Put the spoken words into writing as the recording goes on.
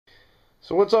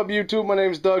So what's up, YouTube? My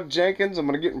name's Doug Jenkins. I'm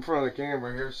going to get in front of the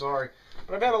camera here, sorry.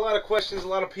 But I've had a lot of questions, a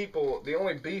lot of people. The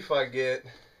only beef I get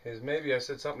is maybe I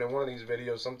said something in one of these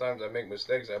videos. Sometimes I make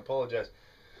mistakes. I apologize.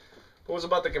 But it was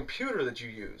about the computer that you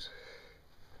use.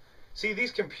 See,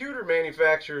 these computer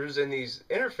manufacturers and these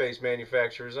interface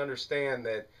manufacturers understand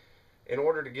that in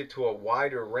order to get to a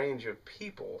wider range of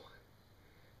people,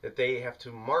 that they have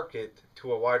to market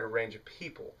to a wider range of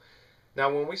people. Now,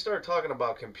 when we start talking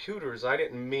about computers, I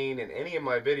didn't mean in any of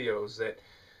my videos that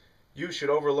you should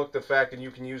overlook the fact that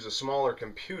you can use a smaller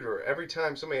computer. Every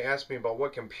time somebody asks me about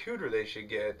what computer they should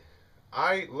get,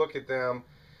 I look at them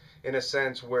in a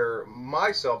sense where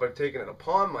I've taken it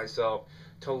upon myself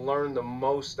to learn the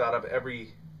most out of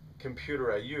every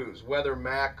computer I use, whether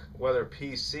Mac, whether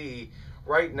PC.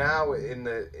 Right now, in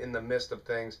the midst of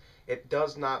things, it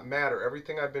does not matter.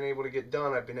 Everything I've been able to get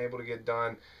done, I've been able to get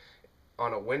done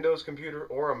on a Windows computer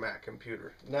or a Mac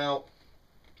computer. Now,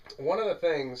 one of the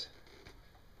things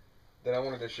that I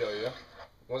wanted to show you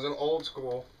was an old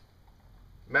school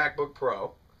MacBook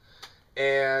Pro.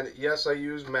 And yes, I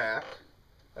use Mac.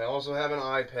 I also have an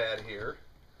iPad here.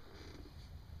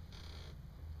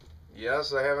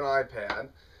 Yes, I have an iPad.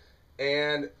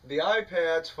 And the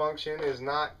iPad's function is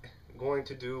not going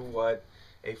to do what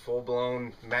a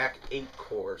full-blown Mac 8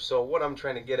 core. So what I'm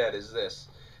trying to get at is this.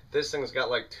 This thing's got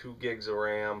like 2 gigs of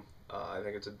RAM. I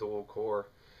think it's a dual core.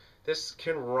 This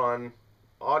can run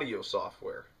audio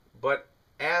software. But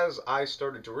as I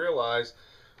started to realize,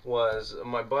 was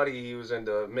my buddy, he was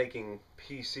into making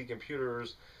PC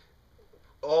computers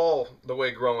all the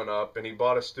way growing up, and he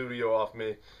bought a studio off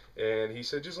me, and he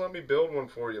said, just let me build one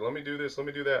for you. Let me do this, let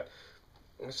me do that.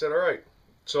 And I said, all right.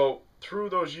 So through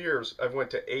those years, I've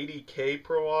went to 80K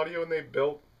Pro Audio, and they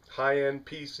built high-end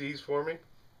PCs for me.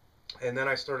 And then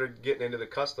I started getting into the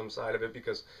custom side of it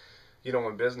because, you know,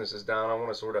 when business is down, I want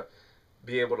to sort of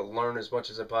be able to learn as much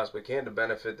as I possibly can to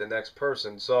benefit the next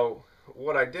person. So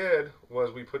what I did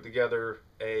was we put together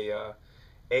a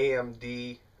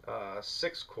AMD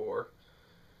 6-core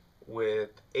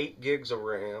with 8 gigs of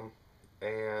RAM,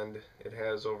 and it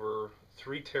has over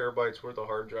 3 terabytes worth of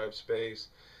hard drive space.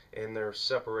 And they're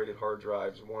separated hard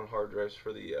drives. One hard drive's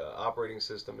for the operating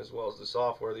system as well as the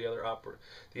software. The other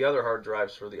hard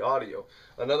drive's for the audio.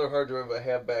 Another hard drive I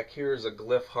have back here is a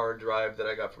Glyph hard drive that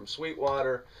I got from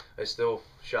Sweetwater. I still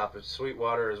shop at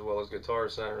Sweetwater as well as Guitar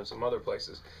Center and some other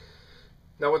places.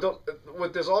 Now,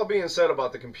 with this all being said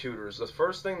about the computers, the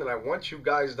first thing that I want you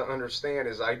guys to understand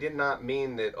is I did not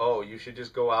mean that, oh, you should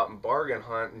just go out and bargain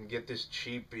hunt and get this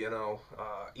cheap, you know,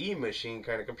 e-machine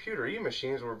kind of computer.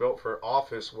 E-machines were built for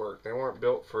office work. They weren't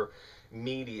built for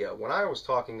media. When I was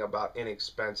talking about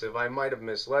inexpensive, I might have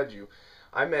misled you.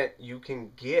 I meant you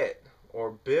can get or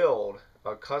build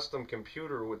a custom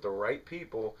computer with the right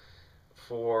people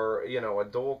for, you know, a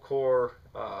dual core,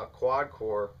 quad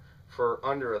core, for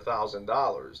under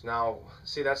 $1,000. Now,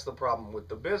 see, that's the problem with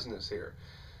the business here.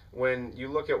 When you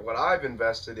look at what I've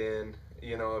invested in,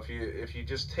 you know, if you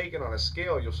just take it on a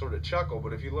scale, you'll sort of chuckle.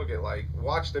 But if you look at, like,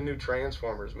 watch the new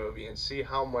Transformers movie and see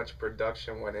how much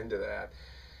production went into that.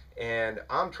 And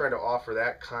I'm trying to offer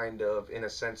that kind of, in a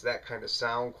sense, that kind of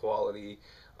sound quality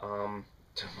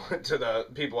to the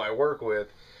people I work with.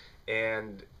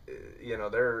 And you know,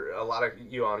 there a lot of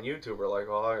you on YouTube are like,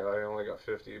 oh, I only got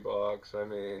 $50. I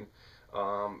mean,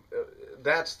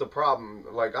 that's the problem.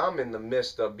 Like, I'm in the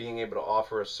midst of being able to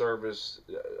offer a service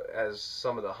as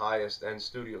some of the highest end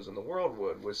studios in the world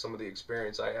would, with some of the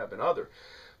experience I have in other.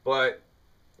 But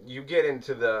you get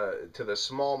into the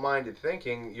small-minded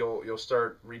thinking, you'll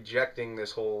start rejecting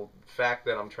this whole fact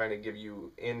that I'm trying to give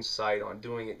you insight on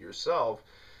doing it yourself.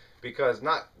 Because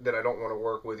not that I don't want to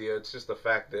work with you, it's just the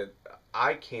fact that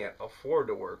I can't afford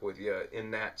to work with you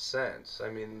in that sense. I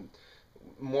mean,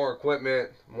 more equipment,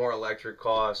 more electric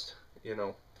cost, you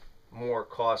know, more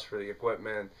cost for the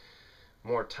equipment,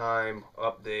 more time,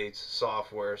 updates,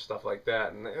 software, stuff like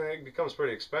that. And it becomes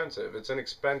pretty expensive. It's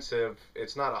inexpensive.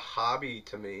 It's not a hobby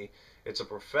to me. It's a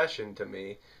profession to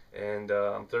me. And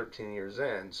I'm 13 years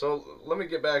in. So let me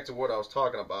get back to what I was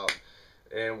talking about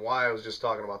and why I was just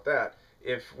talking about that.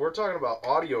 If we're talking about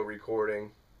audio recording,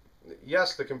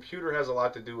 yes, the computer has a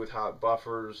lot to do with how it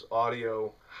buffers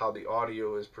audio, how the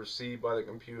audio is perceived by the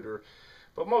computer,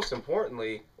 but most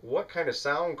importantly, what kind of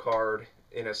sound card,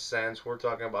 in a sense, we're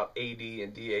talking about AD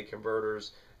and DA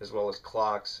converters, as well as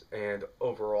clocks, and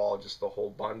overall just the whole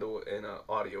bundle in an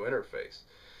audio interface.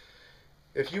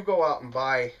 If you go out and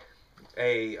buy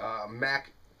a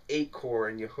Mac 8 core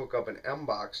and you hook up an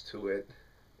M-Box to it,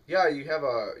 yeah, you have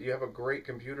a great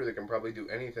computer that can probably do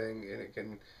anything,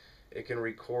 and it can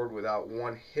record without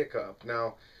one hiccup.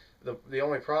 Now, The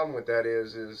only problem with that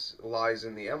is lies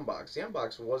in the M box. The M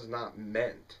box was not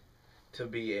meant to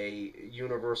be a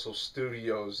Universal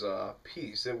Studios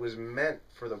piece. It was meant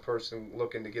for the person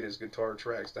looking to get his guitar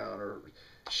tracks down, or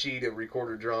she to record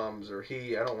her drums, or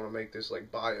he. I don't want to make this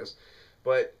like biased,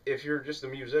 but if you're just a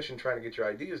musician trying to get your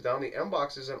ideas down, the M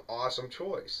box is an awesome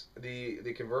choice.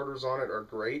 The converters on it are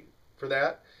great for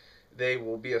that. They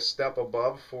will be a step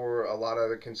above for a lot of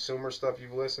the consumer stuff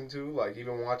you've listened to, like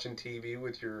even watching TV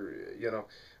with your,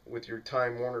 with your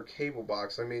Time Warner cable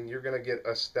box. I mean, you're going to get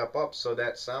a step up, so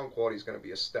that sound quality is going to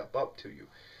be a step up to you.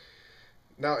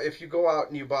 Now, if you go out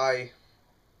and you buy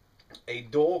a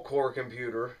dual core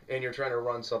computer and you're trying to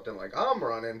run something like I'm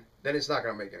running, then it's not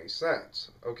going to make any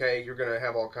sense. Okay, you're going to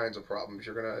have all kinds of problems.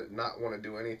 You're going to not want to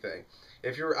do anything.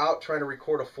 If you're out trying to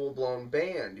record a full-blown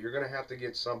band, you're going to have to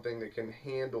get something that can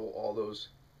handle all those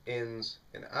ins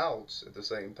and outs at the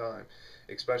same time,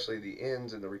 especially the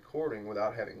ins in the recording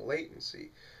without having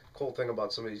latency. Cool thing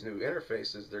about some of these new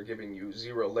interfaces, they're giving you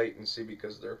zero latency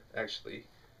because they're actually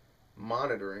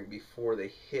monitoring before they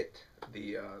hit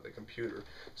the computer.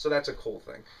 So that's a cool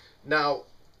thing. Now,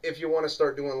 if you want to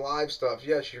start doing live stuff,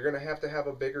 yes, you're going to have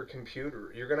a bigger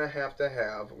computer. You're going to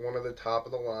have one of the top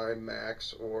of the line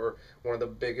Macs, or one of the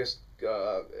biggest,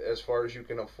 as far as you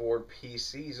can afford,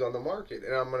 PCs on the market.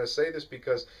 And I'm going to say this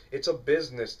because it's a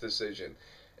business decision.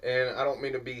 And I don't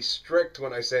mean to be strict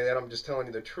when I say that. I'm just telling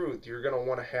you the truth. You're going to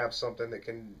want to have something that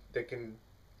can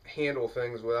handle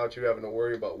things without you having to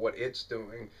worry about what it's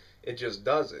doing. It just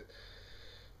does it.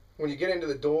 When you get into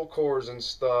the dual cores and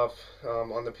stuff,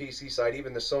 on the PC side,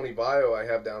 even the Sony Vaio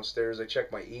I have downstairs, I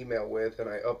check my email with and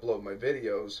I upload my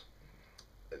videos,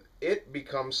 it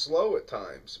becomes slow at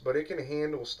times, but it can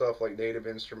handle stuff like Native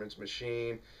Instruments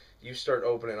Machine. You start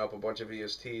opening up a bunch of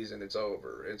VSTs and it's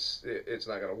over. It's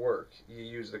not going to work. You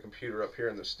use the computer up here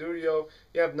in the studio,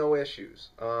 you have no issues.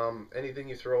 Anything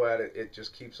you throw at it, it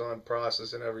just keeps on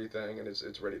processing everything, and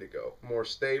it's ready to go. More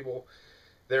stable,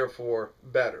 therefore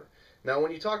better. Now,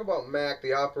 when you talk about Mac,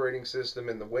 the operating system,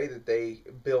 and the way that they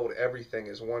build everything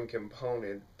as one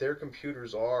component, their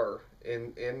computers are,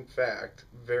 in fact,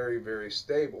 very, very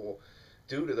stable,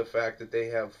 due to the fact that they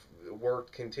have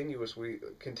worked continuously,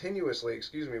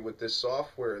 with this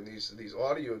software and these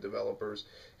audio developers,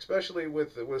 especially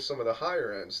with some of the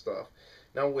higher end stuff.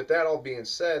 Now, with that all being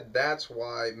said, that's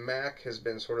why Mac has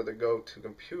been sort of the go-to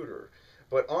computer.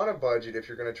 But on a budget, if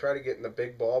you're going to try to get in the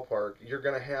big ballpark, you're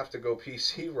going to have to go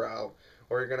PC route,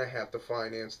 or you're going to have to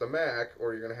finance the Mac,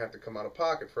 or you're going to have to come out of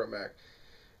pocket for a Mac.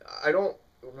 I don't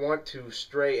want to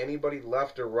stray anybody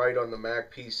left or right on the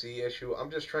Mac PC issue.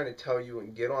 I'm just trying to tell you,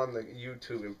 and get on the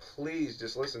YouTube and please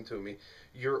just listen to me.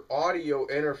 Your audio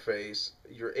interface,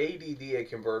 your ADDA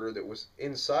converter that was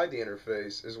inside the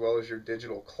interface, as well as your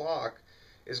digital clock,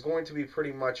 is going to be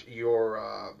pretty much your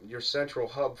central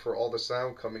hub for all the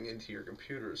sound coming into your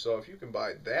computer. So if you can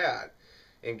buy that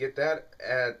and get that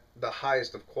at the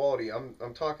highest of quality, I'm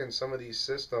talking some of these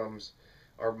systems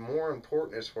are more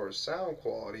important as far as sound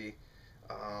quality,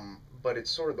 but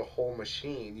it's sort of the whole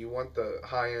machine. You want the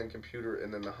high-end computer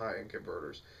and then the high-end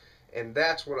converters. And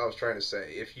that's what I was trying to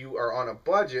say. If you are on a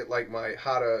budget, like my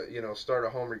how to start a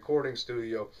home recording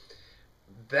studio,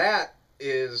 that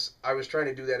is, I was trying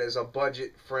to do that as a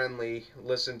budget friendly,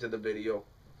 listen to the video,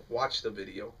 watch the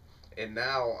video. And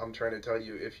now I'm trying to tell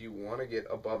you, if you want to get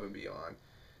above and beyond,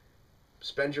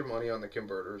 spend your money on the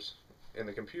converters and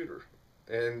the computer,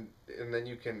 and then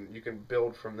you can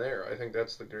build from there. I think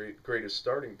that's the greatest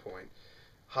starting point.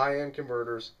 High-end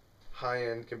converters,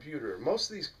 high-end computer.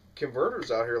 Most of these converters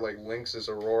out here, like Lynx's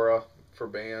Aurora for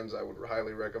bands, I would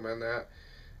highly recommend that.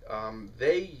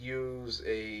 They use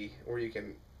where you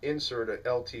can insert an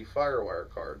LT Firewire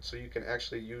card, so you can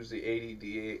actually use the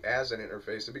ADDA as an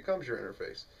interface. It becomes your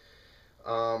interface.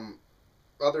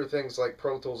 Other things like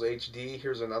Pro Tools HD,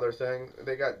 here's another thing.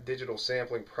 They got digital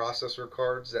sampling processor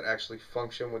cards that actually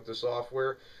function with the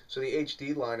software. So the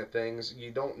HD line of things,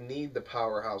 you don't need the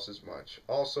powerhouse as much.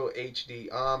 Also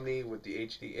HD Omni with the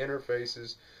HD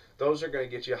interfaces, those are going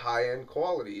to get you high-end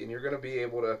quality, and you're going to be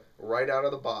able to, right out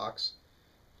of the box,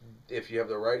 if you have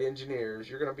the right engineers,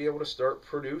 you're going to be able to start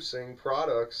producing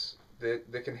products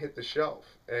that can hit the shelf.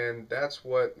 And that's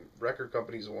what record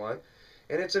companies want.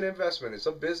 And it's an investment. It's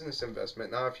a business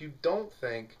investment. Now, if you don't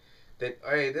think that,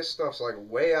 hey, this stuff's like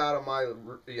way out of my,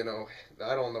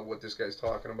 I don't know what this guy's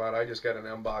talking about. I just got an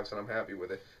M box and I'm happy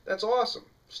with it. That's awesome.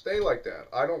 Stay like that.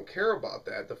 I don't care about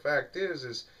that. The fact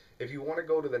is if you want to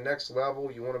go to the next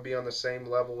level, you want to be on the same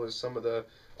level as some of the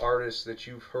artists that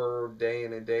you've heard day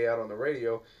in and day out on the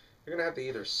radio, you're going to have to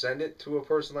either send it to a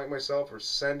person like myself, or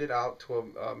send it out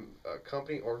to a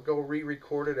company, or go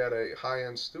re-record it at a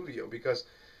high-end studio. Because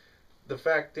the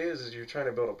fact is you're trying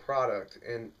to build a product,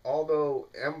 and although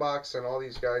Mbox and all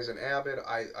these guys and Abbott,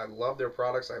 I love their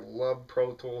products, I love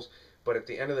Pro Tools, but at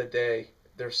the end of the day,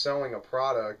 they're selling a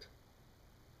product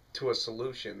to a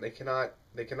solution. They cannot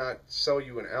sell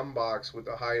you an Mbox with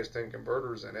the highest end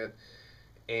converters in it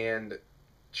and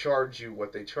charge you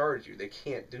what they charge you. They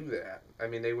can't do that. I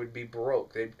mean, they would be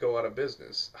broke. They'd go out of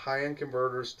business. High-end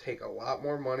converters take a lot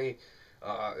more money.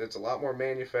 It's a lot more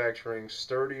manufacturing,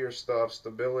 sturdier stuff,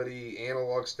 stability,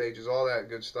 analog stages, all that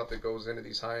good stuff that goes into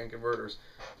these high-end converters.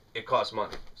 It costs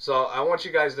money. So I want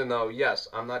you guys to know, yes,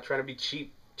 I'm not trying to be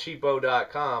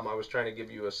cheapo.com. I was trying to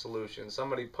give you a solution.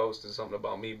 Somebody posted something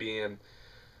about me being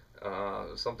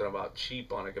something about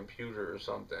cheap on a computer or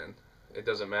something. It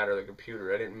doesn't matter the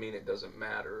computer. I didn't mean it doesn't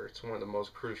matter. It's one of the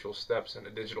most crucial steps in a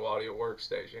digital audio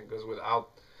workstation, because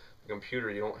without the computer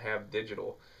you don't have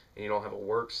digital and you don't have a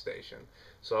workstation.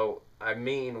 So I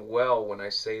mean well when I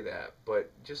say that,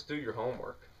 but just do your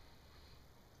homework.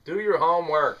 Do your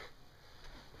homework.